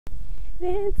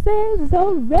This is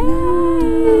a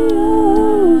radio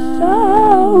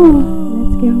show.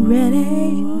 Let's get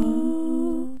ready.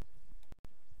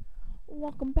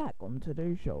 Welcome back on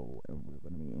today's show, and we're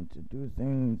going to be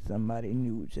introducing somebody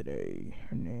new today.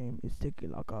 Her name is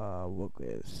Tikilaka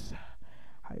Wilkes.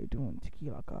 How you doing,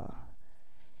 Tikilaka?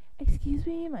 Excuse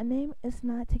me, my name is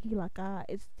not Tikilaka,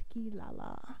 it's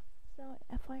Tikilala. So,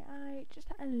 FYI, just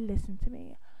listen to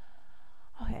me.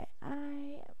 Okay,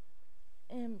 I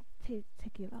am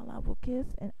Tikilala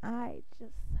Wilkes, and I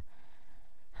just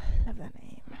love that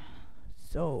name.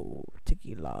 So,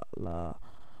 Tikilala,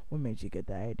 what made you get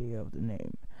the idea of the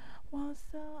name? Well,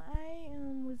 so I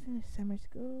was in summer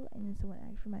school, and then someone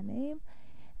asked for my name,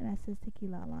 and I said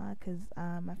Tikilala because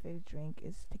my favorite drink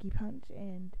is Tiki Punch,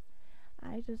 and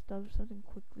I just thought of something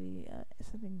quickly,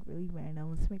 something really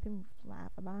random to make them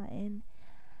laugh a lot, and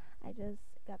I just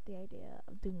got the idea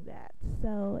of doing that.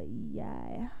 So,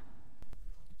 yeah.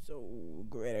 So,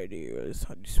 great ideas,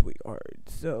 honey sweetheart.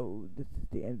 So, this is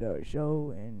the end of our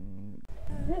show, and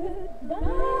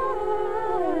goodbye.